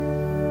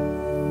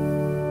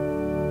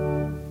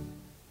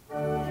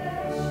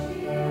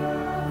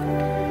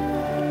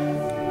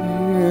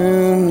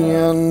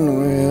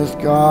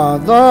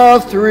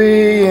God the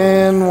Three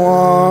in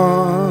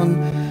One,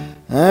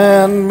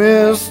 and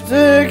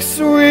mystic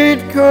sweet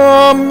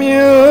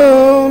communion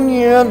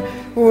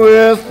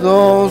with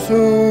those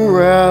who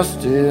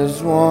rest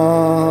is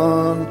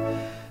won,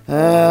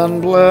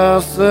 and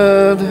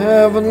blessed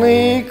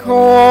heavenly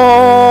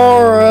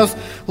chorus,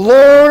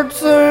 Lord,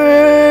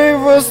 save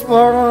us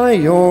by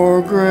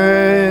your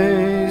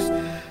grace,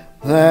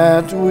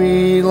 that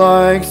we,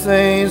 like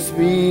saints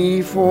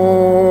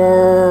before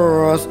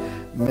us,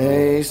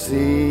 may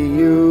see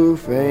you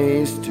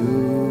face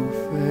to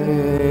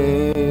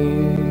face.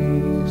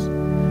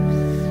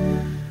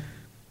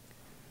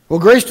 Well,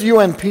 grace to you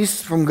and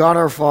peace from God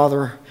our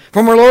Father,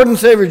 from our Lord and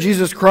Savior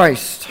Jesus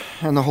Christ,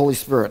 and the Holy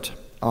Spirit.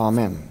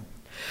 Amen.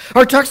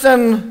 Our text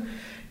then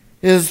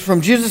is from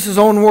Jesus'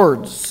 own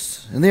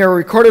words, and they are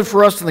recorded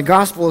for us in the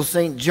Gospel of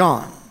St.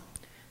 John,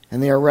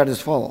 and they are read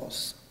as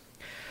follows.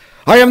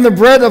 I am the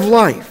bread of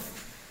life.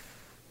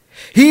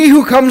 He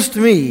who comes to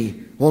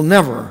me will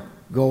never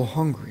go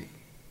hungry,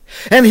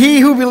 and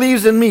he who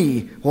believes in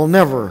me will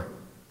never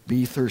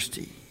be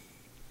thirsty.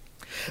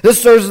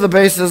 This serves as the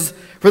basis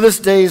for this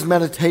day's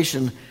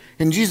meditation.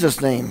 In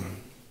Jesus' name,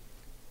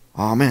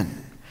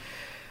 amen.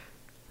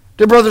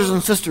 Dear brothers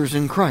and sisters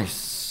in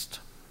Christ,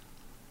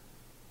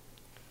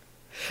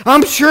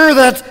 I'm sure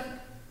that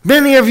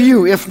many of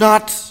you, if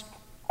not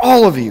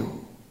all of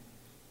you,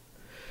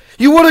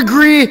 you would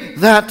agree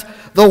that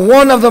the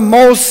one of the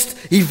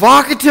most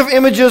evocative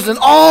images in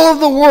all of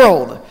the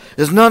world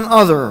is none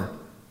other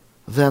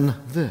than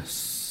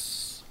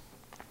this.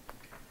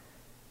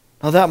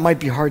 Now that might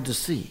be hard to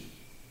see.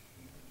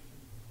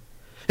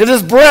 It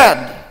is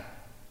bread.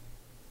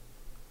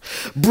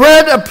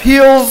 Bread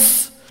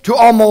appeals to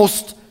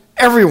almost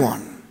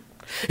everyone.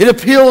 It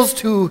appeals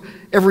to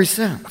every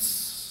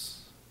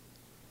sense.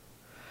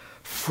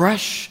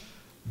 Fresh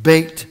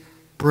baked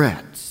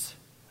breads.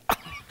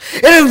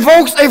 It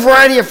invokes a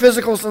variety of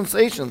physical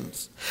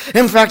sensations.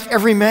 In fact,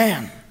 every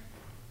man,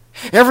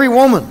 every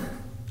woman,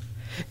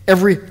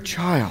 every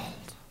child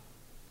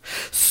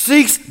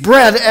seeks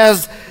bread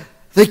as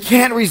they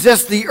can't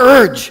resist the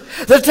urge,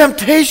 the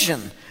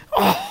temptation.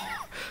 Oh,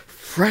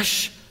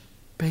 fresh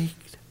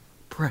baked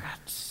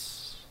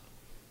breads.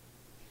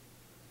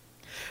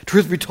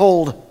 Truth be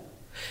told,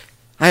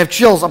 I have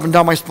chills up and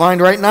down my spine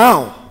right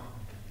now.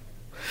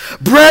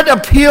 Bread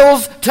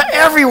appeals to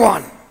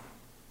everyone.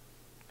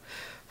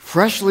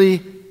 Freshly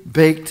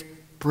baked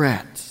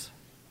breads.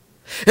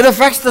 It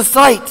affects the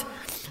sight,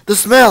 the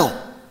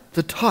smell,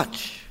 the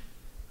touch,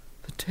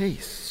 the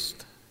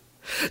taste.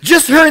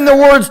 Just hearing the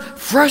words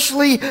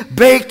freshly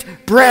baked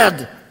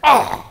bread,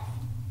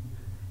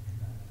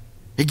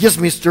 it gets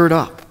me stirred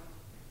up.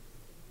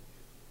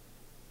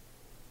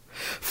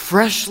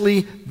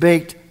 Freshly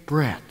baked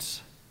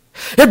breads.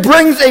 It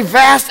brings a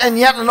vast and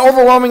yet an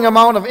overwhelming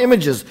amount of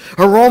images,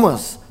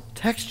 aromas,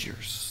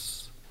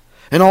 textures,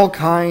 and all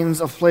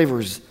kinds of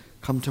flavors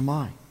come to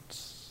mind.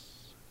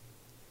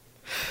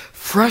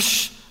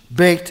 Fresh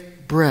baked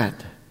bread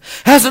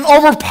has an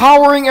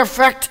overpowering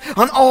effect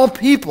on all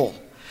people.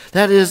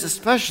 That is,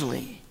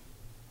 especially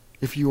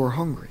if you are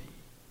hungry.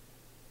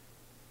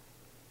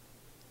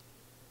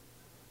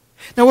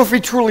 Now, if we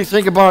truly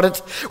think about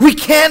it, we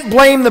can't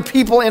blame the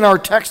people in our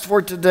text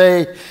for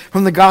today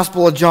from the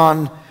Gospel of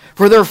John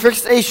for their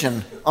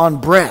fixation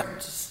on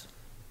breads.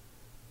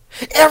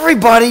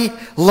 Everybody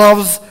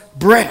loves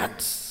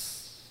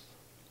breads.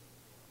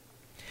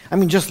 I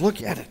mean, just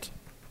look at it.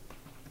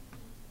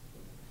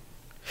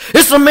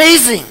 It's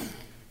amazing.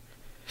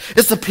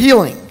 It's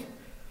appealing.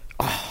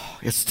 Oh,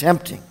 it's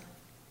tempting.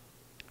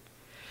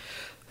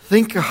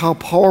 Think of how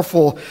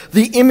powerful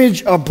the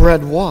image of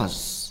bread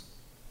was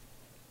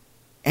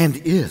and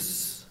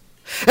is,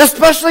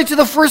 especially to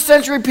the first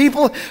century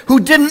people who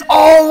didn't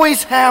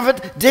always have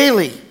it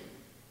daily.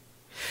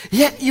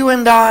 Yet you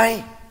and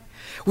I,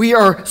 we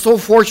are so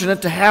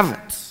fortunate to have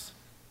it,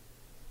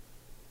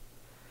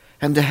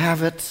 and to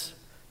have it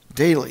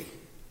daily.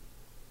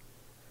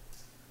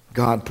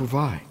 God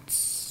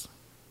provides.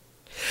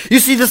 You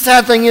see, the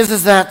sad thing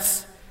is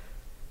that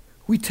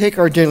we take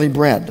our daily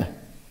bread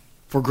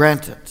for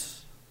granted.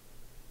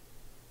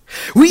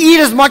 We eat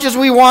as much as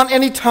we want,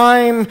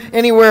 anytime,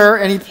 anywhere,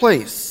 any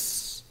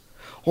place.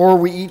 Or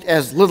we eat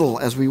as little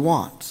as we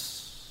want.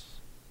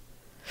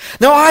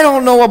 Now, I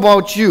don't know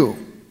about you,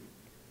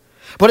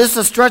 but it's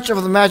a stretch of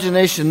the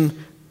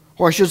imagination,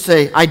 or I should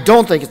say, I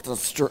don't think it's a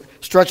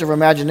stretch of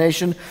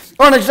imagination,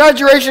 or an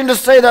exaggeration to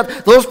say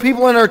that those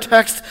people in our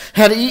text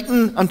had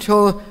eaten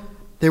until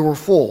they were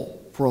full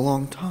for a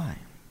long time.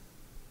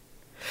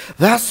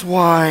 That's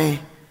why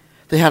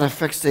they had a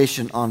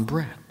fixation on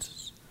bread.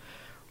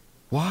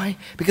 Why?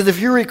 Because if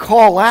you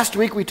recall, last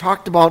week we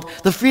talked about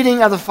the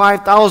feeding of the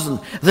 5,000.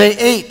 They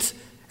ate,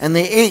 and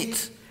they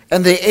ate,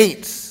 and they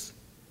ate,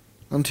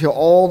 until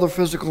all the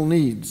physical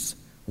needs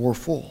were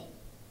full.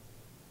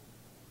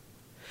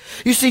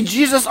 You see,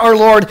 Jesus our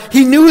Lord,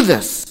 he knew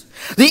this.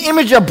 The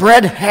image of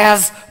bread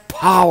has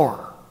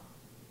power.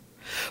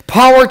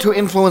 Power to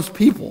influence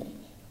people.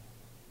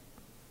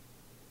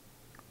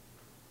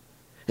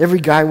 Every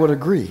guy would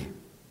agree.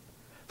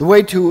 The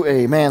way to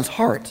a man's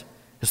heart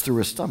is through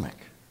his stomach,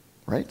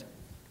 right?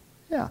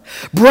 Yeah.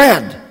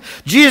 Bread.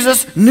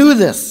 Jesus knew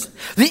this.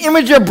 The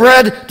image of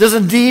bread does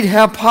indeed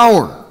have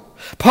power.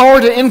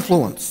 Power to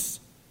influence.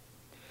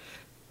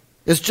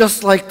 It's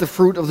just like the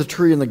fruit of the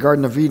tree in the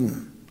Garden of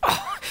Eden.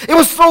 Oh, it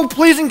was so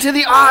pleasing to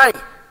the eye.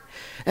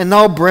 And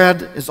now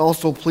bread is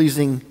also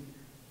pleasing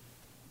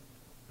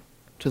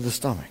to the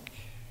stomach.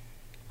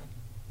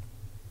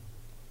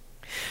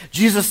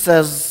 Jesus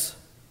says,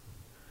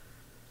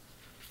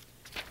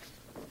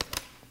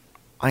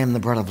 I am the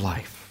bread of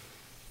life.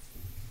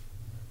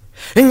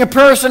 In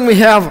comparison, we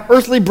have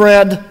earthly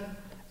bread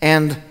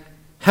and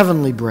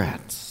heavenly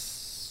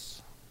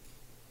breads.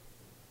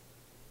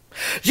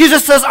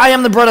 Jesus says, I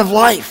am the bread of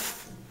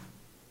life.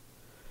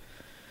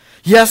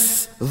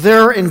 Yes,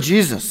 there in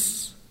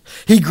Jesus,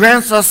 he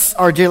grants us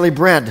our daily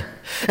bread.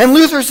 And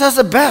Luther says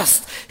it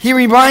best. He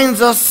reminds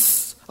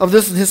us of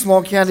this in his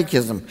small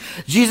catechism.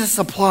 Jesus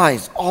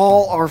supplies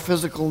all our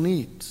physical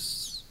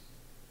needs.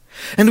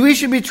 And we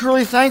should be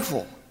truly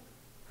thankful.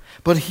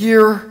 But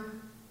here,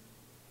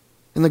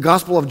 in the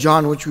Gospel of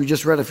John, which we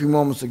just read a few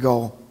moments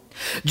ago,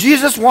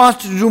 Jesus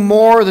wants to do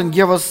more than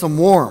give us some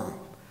warm,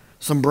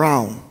 some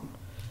brown,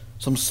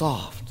 some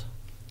soft,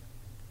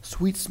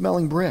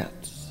 sweet-smelling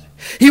breads.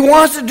 He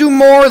wants to do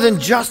more than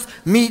just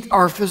meet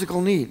our physical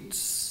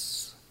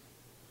needs.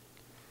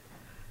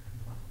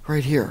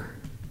 Right here,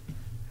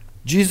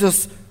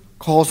 Jesus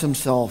calls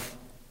himself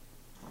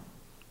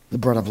the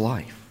bread of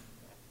life.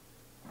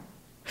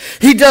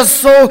 He does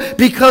so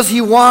because he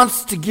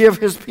wants to give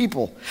his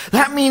people.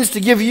 That means to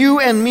give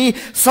you and me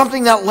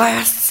something that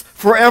lasts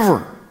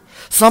forever.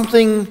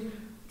 Something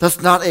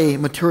that's not a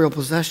material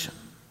possession.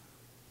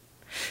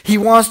 He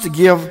wants to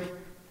give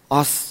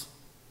us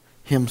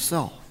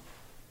himself.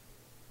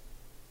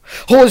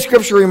 Holy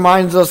Scripture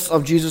reminds us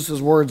of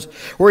Jesus' words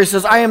where he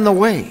says, I am the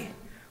way,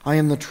 I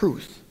am the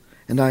truth,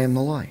 and I am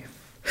the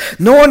life.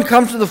 No one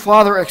comes to the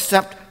Father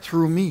except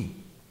through me.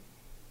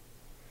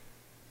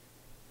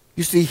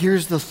 You see,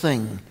 here's the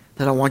thing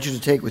that I want you to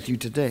take with you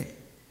today.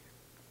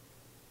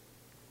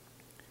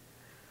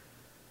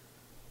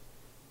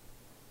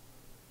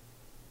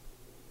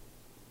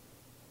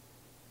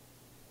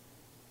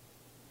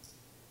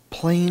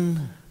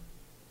 Plain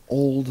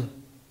old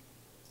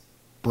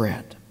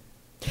bread.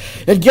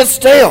 It gets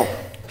stale.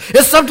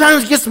 It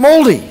sometimes gets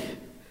moldy.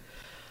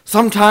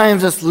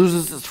 Sometimes it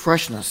loses its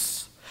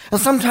freshness. And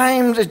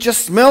sometimes it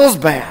just smells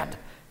bad,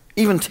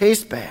 even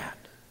tastes bad.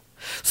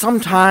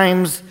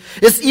 Sometimes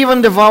it's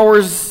even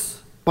devoured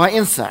by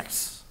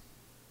insects.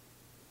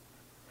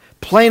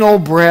 Plain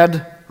old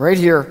bread, right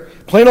here,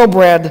 plain old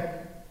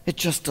bread, it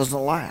just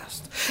doesn't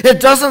last. It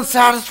doesn't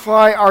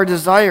satisfy our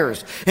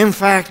desires. In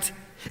fact,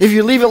 if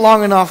you leave it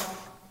long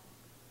enough,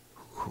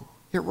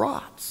 it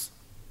rots.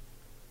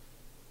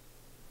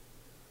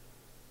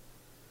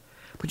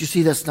 But you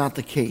see, that's not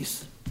the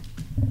case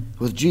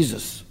with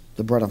Jesus,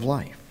 the bread of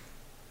life.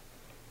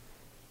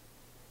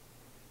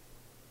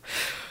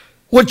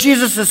 What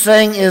Jesus is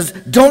saying is,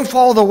 don't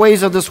follow the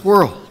ways of this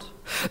world.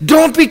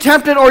 Don't be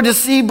tempted or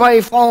deceived by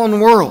a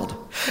fallen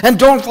world. And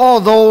don't follow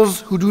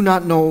those who do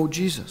not know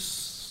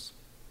Jesus.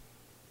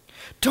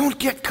 Don't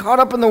get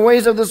caught up in the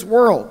ways of this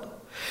world.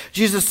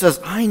 Jesus says,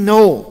 I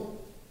know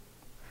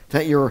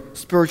that you're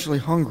spiritually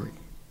hungry.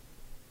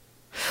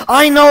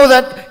 I know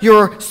that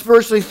you're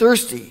spiritually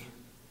thirsty.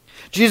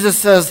 Jesus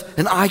says,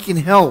 and I can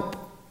help.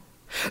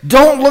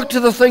 Don't look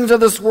to the things of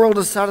this world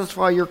to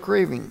satisfy your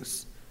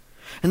cravings.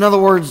 In other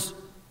words,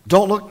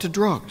 don't look to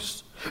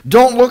drugs.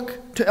 Don't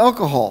look to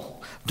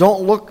alcohol.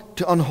 Don't look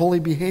to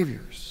unholy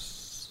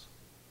behaviors.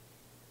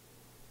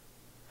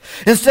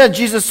 Instead,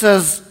 Jesus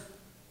says,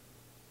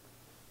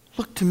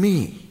 look to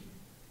me.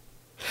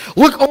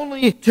 Look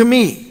only to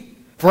me,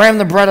 for I am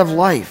the bread of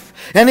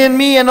life. And in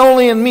me and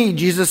only in me,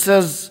 Jesus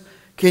says,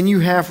 can you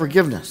have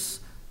forgiveness,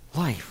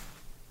 life,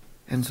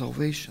 and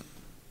salvation.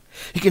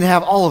 You can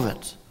have all of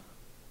it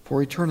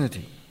for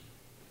eternity.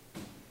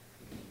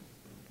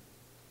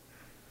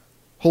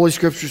 Holy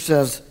Scripture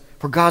says,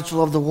 for God so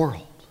loved the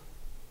world,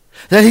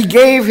 that he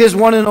gave his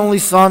one and only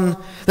Son,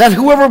 that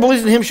whoever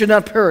believes in him should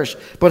not perish,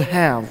 but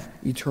have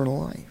eternal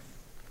life.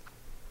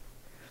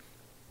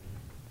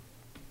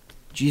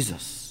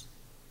 Jesus,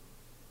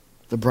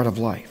 the bread of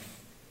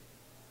life.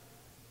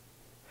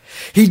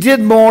 He did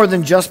more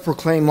than just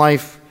proclaim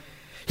life.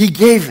 He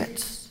gave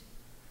it.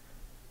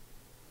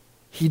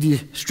 He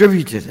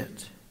distributed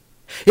it.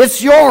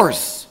 It's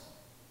yours.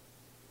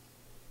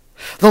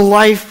 The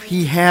life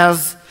he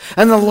has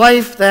and the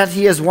life that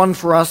he has won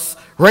for us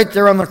right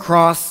there on the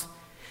cross,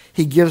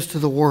 he gives to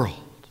the world.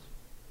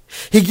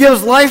 He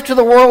gives life to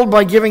the world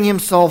by giving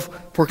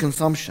himself for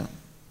consumption.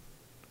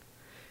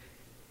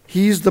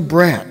 He's the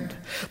bread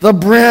that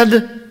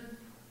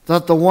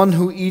the one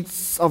who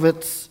eats of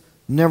it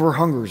never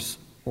hungers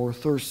or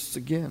thirsts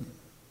again.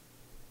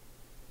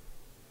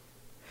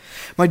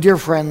 My dear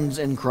friends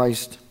in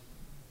Christ,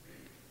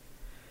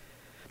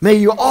 may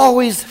you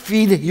always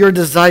feed your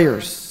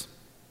desires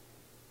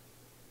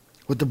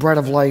with the bread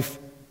of life,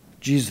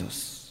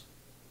 Jesus.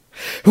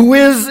 who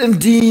is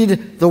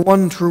indeed the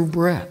one true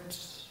bread.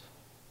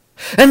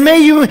 And may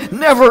you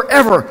never,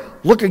 ever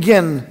look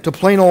again to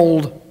plain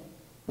old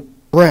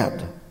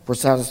bread for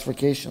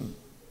satisfaction.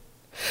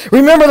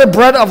 Remember the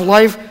bread of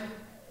life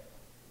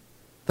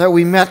that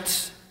we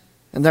met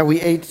and that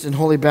we ate in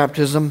holy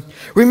baptism.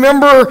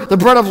 Remember the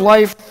bread of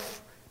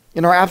life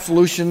in our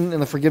absolution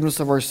and the forgiveness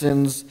of our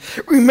sins.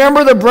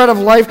 Remember the bread of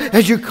life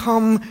as you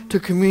come to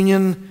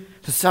communion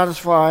to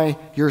satisfy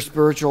your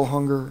spiritual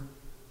hunger.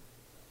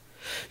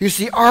 You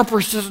see, our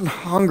persistent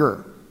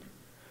hunger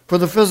for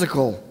the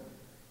physical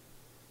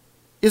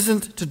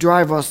isn't to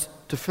drive us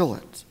to fill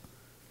it,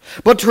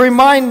 but to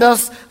remind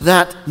us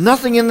that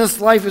nothing in this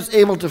life is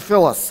able to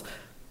fill us,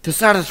 to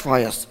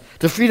satisfy us,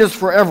 to feed us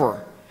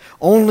forever.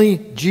 Only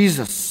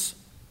Jesus,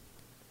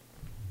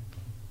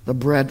 the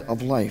bread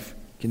of life,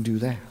 can do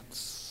that.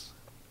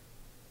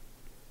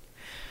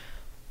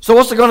 So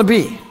what's it going to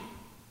be?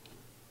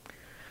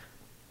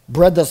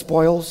 Bread that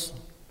spoils?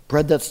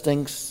 Bread that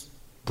stinks?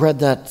 Bread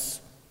that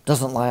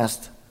doesn't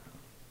last?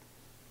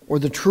 Or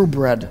the true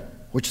bread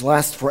which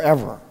lasts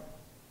forever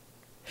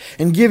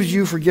and gives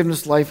you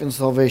forgiveness, life, and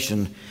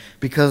salvation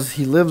because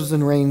he lives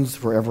and reigns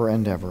forever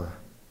and ever?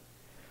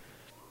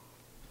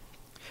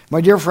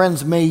 My dear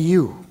friends, may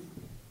you,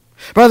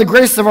 by the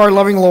grace of our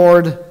loving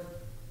Lord,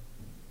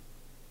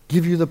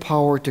 give you the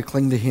power to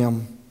cling to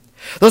him,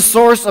 the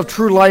source of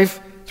true life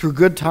through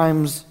good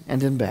times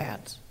and in bad,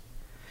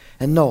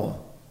 and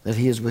know that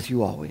he is with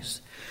you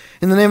always.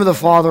 In the name of the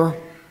Father,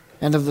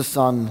 and of the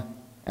Son,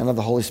 and of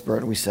the Holy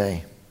Spirit, we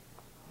say.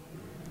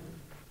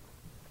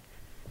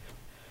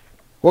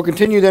 We'll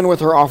continue then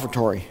with our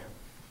offertory.